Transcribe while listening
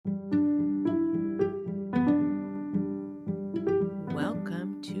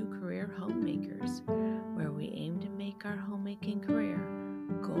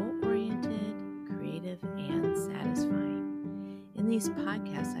these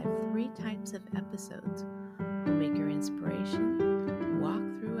podcasts, I have 3 types of episodes: Homemaker Inspiration,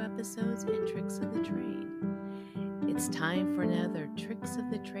 walkthrough episodes, and Tricks of the Trade. It's time for another Tricks of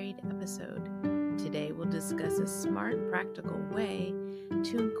the Trade episode. Today we'll discuss a smart, practical way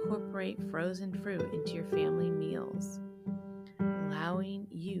to incorporate frozen fruit into your family meals, allowing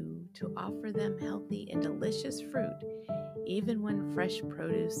you to offer them healthy and delicious fruit even when fresh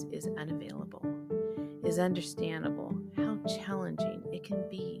produce is unavailable. It is understandable how challenging it can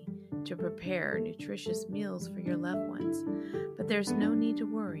be to prepare nutritious meals for your loved ones, but there's no need to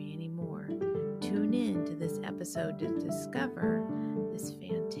worry anymore. Tune in to this episode to discover this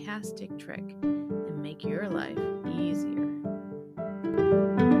fantastic trick and make your life easier.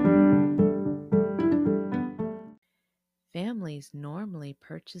 Families normally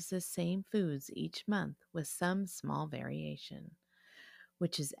purchase the same foods each month with some small variation,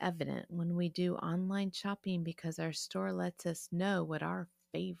 which is evident when we do online shopping because our store lets us know what our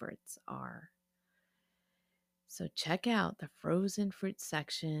favorites are. So check out the frozen fruit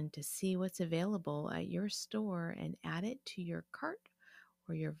section to see what's available at your store and add it to your cart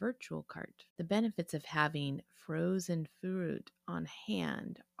or your virtual cart. The benefits of having frozen fruit on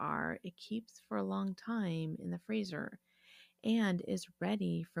hand are it keeps for a long time in the freezer and is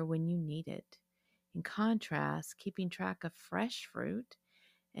ready for when you need it. In contrast, keeping track of fresh fruit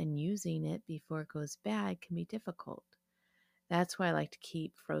and using it before it goes bad can be difficult. That's why I like to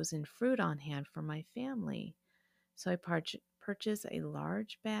keep frozen fruit on hand for my family. So I purchase a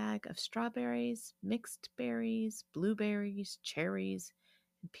large bag of strawberries, mixed berries, blueberries, cherries,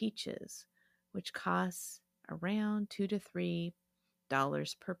 and peaches, which costs around $2 to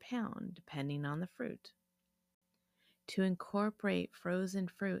 $3 per pound, depending on the fruit. To incorporate frozen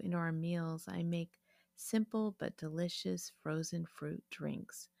fruit into our meals, I make simple but delicious frozen fruit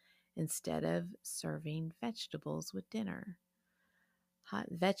drinks instead of serving vegetables with dinner. Hot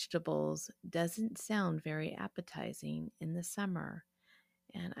vegetables doesn't sound very appetizing in the summer,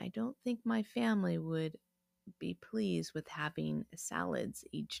 and I don't think my family would be pleased with having salads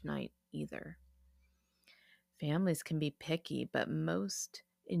each night either. Families can be picky, but most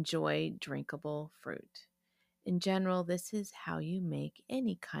enjoy drinkable fruit. In general, this is how you make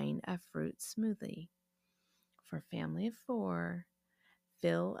any kind of fruit smoothie. For a family of 4,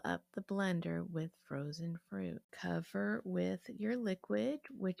 fill up the blender with frozen fruit. Cover with your liquid,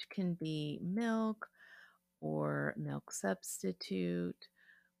 which can be milk or milk substitute,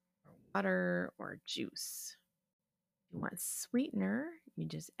 or water or juice. If you want sweetener, you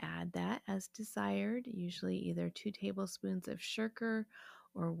just add that as desired, usually either 2 tablespoons of sugar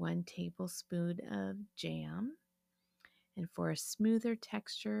or 1 tablespoon of jam. And for a smoother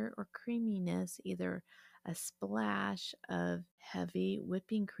texture or creaminess, either a splash of heavy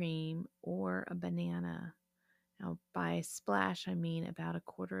whipping cream or a banana. Now, by splash, I mean about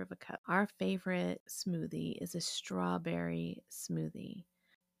 1/4 cup. Our favorite smoothie is a strawberry smoothie.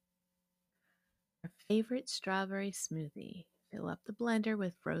 Our favorite strawberry smoothie. Fill up the blender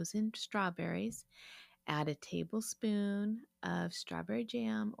with frozen strawberries. Add a tablespoon of strawberry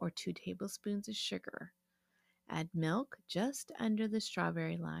jam or 2 tablespoons of sugar. Add milk just under the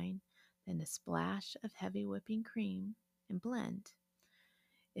strawberry line, then a splash of heavy whipping cream, and blend.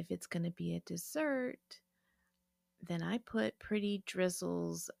 If it's going to be a dessert, then I put pretty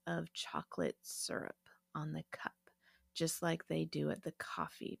drizzles of chocolate syrup on the cup, just like they do at the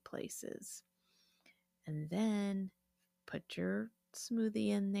coffee places. And then put your smoothie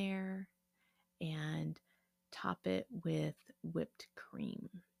in there and top it with whipped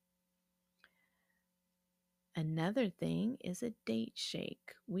cream. Another thing is a date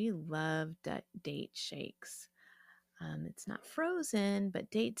shake. We love date shakes. It's not frozen, but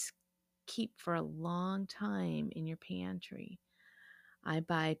dates keep for a long time in your pantry. I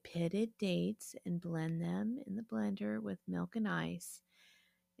buy pitted dates and blend them in the blender with milk and ice.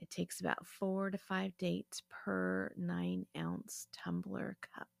 It takes about 4 to 5 dates per 9-ounce tumbler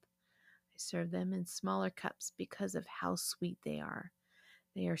cup. I serve them in smaller cups because of how sweet they are.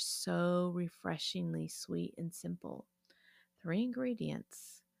 They are so refreshingly sweet and simple. 3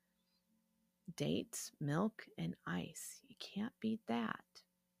 ingredients: dates, milk, and ice. You can't beat that.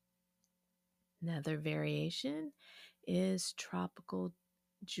 Another variation is Tropical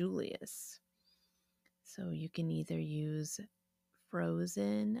Julius. So you can either use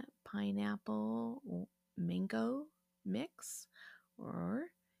frozen pineapple or mango mix, or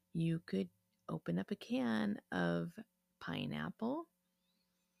you could open up a can of pineapple.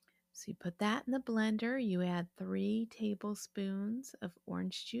 So you put that in the blender. You add 3 tablespoons of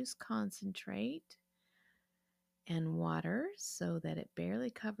orange juice concentrate and water so that it barely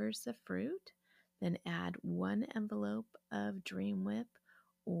covers the fruit. Then add 1 envelope of Dream Whip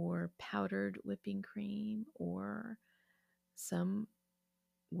or powdered whipping cream or some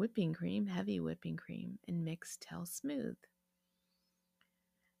whipping cream, heavy whipping cream, and mix till smooth.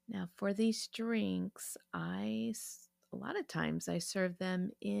 Now for these drinks, a lot of times I serve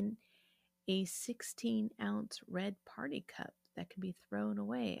them in a 16-ounce red party cup that can be thrown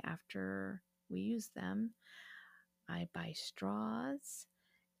away after we use them. I buy straws,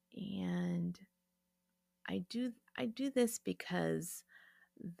 and I do this because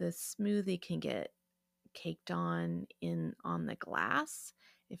the smoothie can get caked on the glass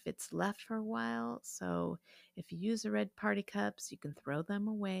if it's left for a while. So if you use the red party cups, you can throw them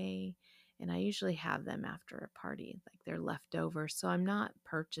away. And I usually have them after a party, like they're leftover. So I'm not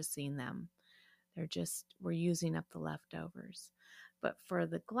purchasing them. We're using up the leftovers. But for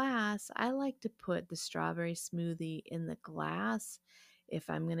the glass, I like to put the strawberry smoothie in the glass if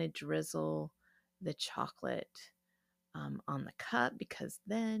I'm going to drizzle the chocolate on the cup, because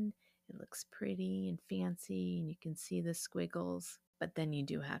then it looks pretty and fancy and you can see the squiggles. But then you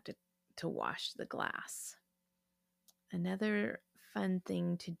do have to wash the glass. Another fun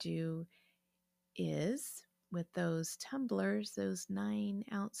thing to do is with those tumblers, those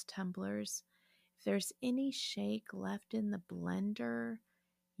 9-ounce tumblers, if there's any shake left in the blender,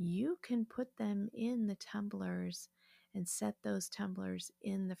 you can put them in the tumblers and set those tumblers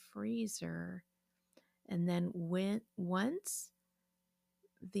in the freezer. And then once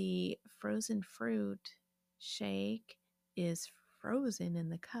the frozen fruit shake is frozen in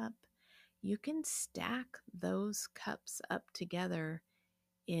the cup, you can stack those cups up together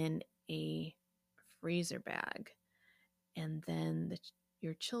in a freezer bag. And then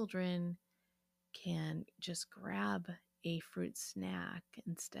your children can just grab a fruit snack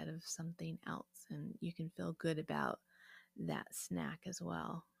instead of something else, and you can feel good about that snack as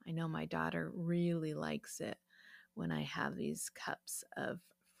well. I know my daughter really likes it when I have these cups of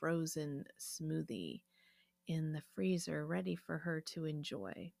frozen smoothie in the freezer ready for her to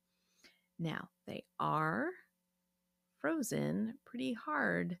enjoy. Now, they are frozen pretty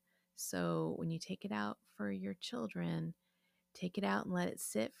hard, so when you take it out for your children, take it out and let it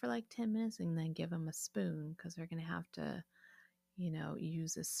sit for like 10 minutes and then give them a spoon, because they're going to have to,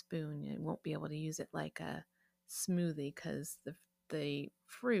 use a spoon. You won't be able to use it like a smoothie because the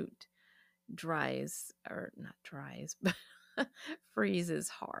fruit dries, or not dries, but freezes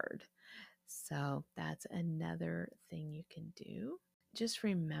hard. So that's another thing you can do. Just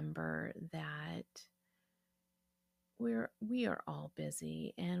remember that we are all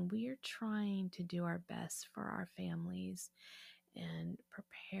busy, and we are trying to do our best for our families and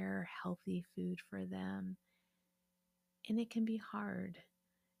prepare healthy food for them. And it can be hard.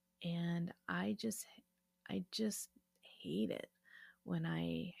 And I just hate it when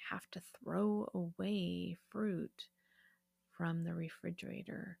I have to throw away fruit from the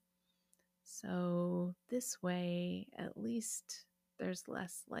refrigerator. So this way, at least there's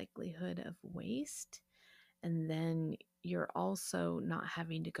less likelihood of waste. And then you're also not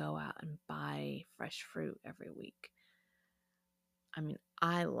having to go out and buy fresh fruit every week. I mean,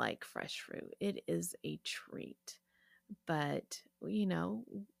 I like fresh fruit. It is a treat. But,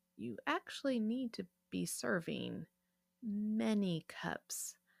 you actually need to be serving many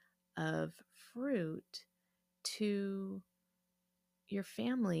cups of fruit to your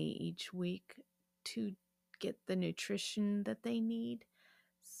family each week to get the nutrition that they need.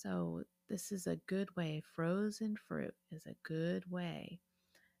 So this is a good way. Frozen fruit is a good way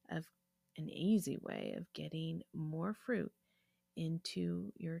an easy way of getting more fruit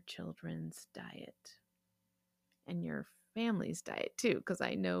into your children's diet and your family's diet too, because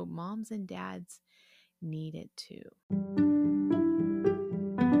I know moms and dads need it too.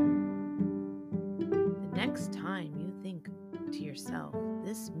 The next time you think to yourself,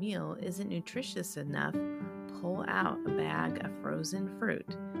 this meal isn't nutritious enough, pull out a bag of frozen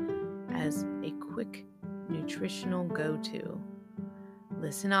fruit as a quick nutritional go-to.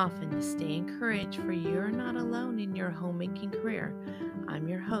 Listen often to stay encouraged, for you're not alone in your homemaking career. I'm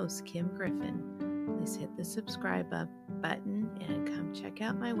your host, Kim Griffin. Please hit the subscribe button and come check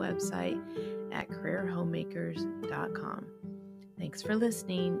out my website at careerhomemakers.com. Thanks for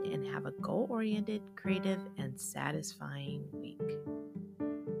listening, and have a goal-oriented, creative, and satisfying week.